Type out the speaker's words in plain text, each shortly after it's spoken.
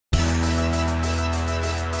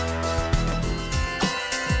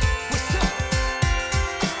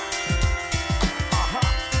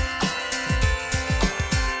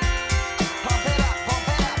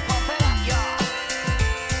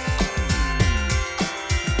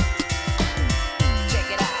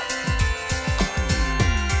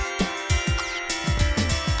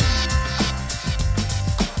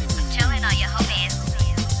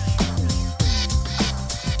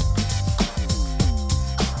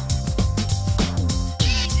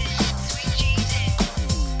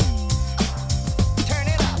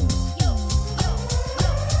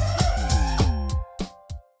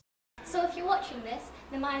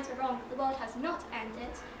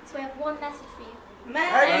one message for you.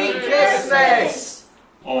 Merry Christmas!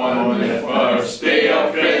 On the first day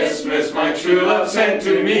of Christmas, my true love sent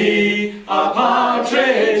to me a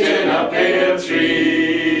partridge in a pear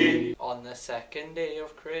tree. On the second day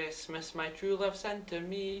of Christmas, my true love sent to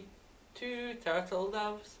me 2 turtle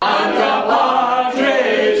doves And a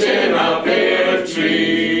partridge in a pear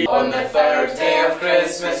tree. On the third day of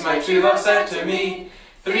Christmas, my true love sent to me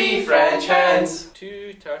 3 French hens,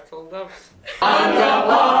 2 turtle doves And a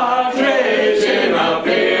partridge in a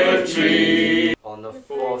pear tree. On the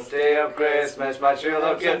fourth day of Christmas, my true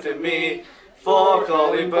love gave to me 4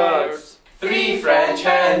 collie birds, 3 French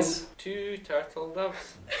hens, 2 turtle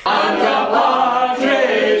doves And a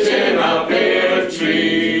partridge in a pear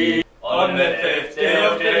tree. On the fifth day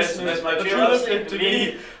of Christmas, my true love gave to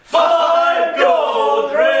me 5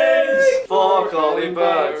 gold rings, 4 collie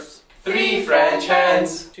birds, 3 French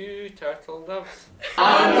hens, 2 turtle doves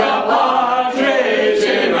And a partridge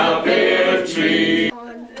in a pear tree.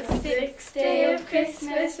 On the sixth day of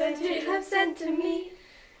Christmas, my true love sent to me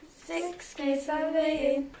 6 case of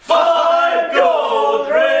rain, 5 gold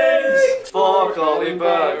rings, 4 collie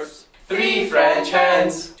birds, 3 French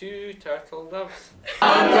hens, 2 turtle doves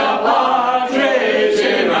And a partridge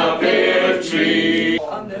in a pear tree.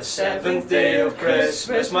 On the seventh day of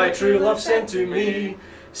Christmas, my true love sent to me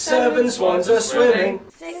 7 swans a swimming,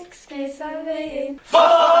 6 case of rain,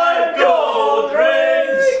 5 gold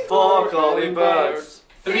rings, 4 collie birds,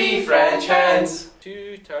 3 French hens,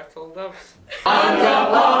 2 turtle doves And a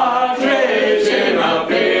partridge in a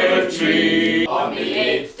pear tree. On the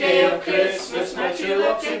eighth day of Christmas, my true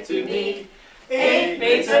love gave to me 8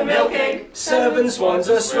 maids a milking, 7 swans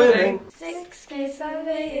a swimming, 6 case of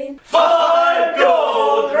rain, 5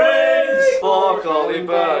 gold rings, 4 collie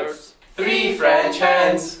birds, 3 French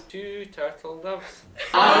hens, 2 turtle doves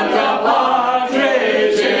And a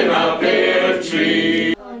partridge in a pear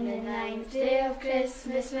tree. On the ninth day of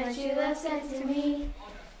Christmas, my true love sent to me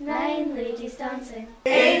 9 ladies dancing,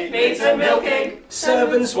 8 maids a milking,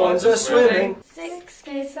 7 swans a swimming, 6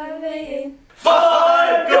 case of rain,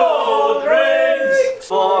 5 gold rings,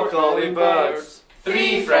 4 collie birds,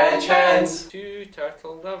 3 French hens, 2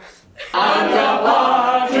 turtle doves And a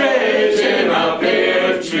partridge in a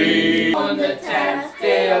pear tree. On the 10th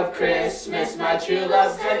day of Christmas, my true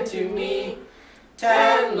love sent to me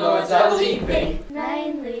 10 lords a leaping,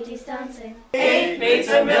 9 ladies dancing, 8 maids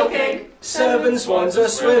a milking, 7 swans a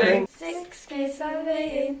swimming, 6 case of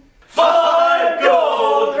rain, 5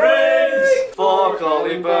 gold rings, 4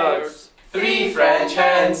 collie birds, 3 French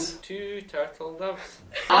hens, 2 turtle doves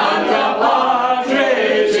And a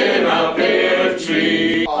partridge in a pear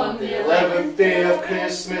tree. On the 11th day of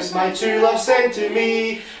Christmas, my true love sent to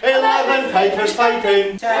me 11 pipers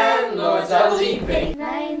piping, 10 lords a leaping,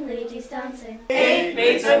 9 ladies dancing, 8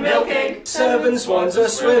 maids a milking, 7 swans a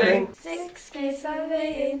swimming, 6 case of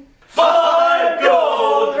rain, 5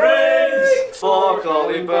 gold rings, 4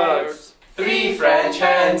 collie birds, 3 French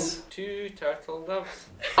hens, 2 turtle doves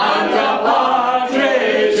And a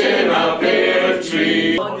partridge in a pear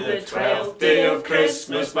tree. On the 12th day of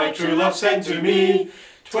Christmas, my true love sent to me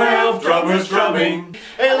 12 drummers drumming,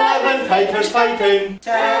 11 pipers piping,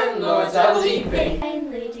 10 lords a leaping,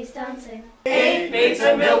 9 ladies dancing, 8 maids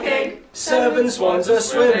a milking, 7 swans a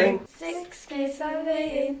swimming, 6 case of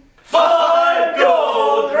rain, 5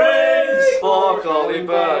 gold rings, 4 collie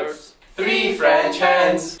birds, 3 French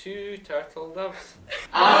hens, 2 turtle doves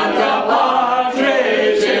And a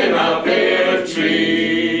partridge in a pear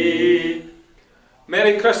tree.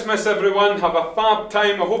 Merry Christmas everyone, have a fab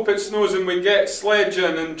time. I hope it snows and we get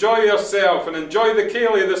sledging. Enjoy yourself and enjoy the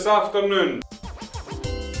ceilidh this afternoon.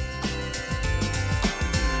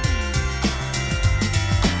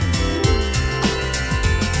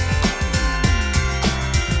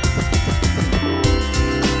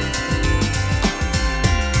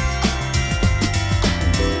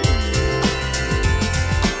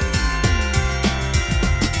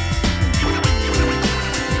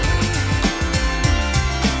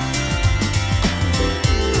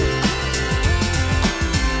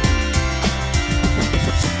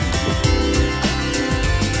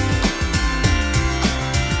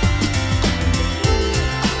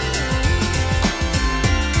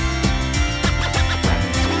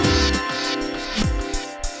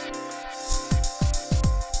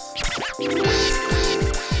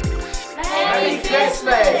 Merry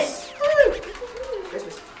Christmas!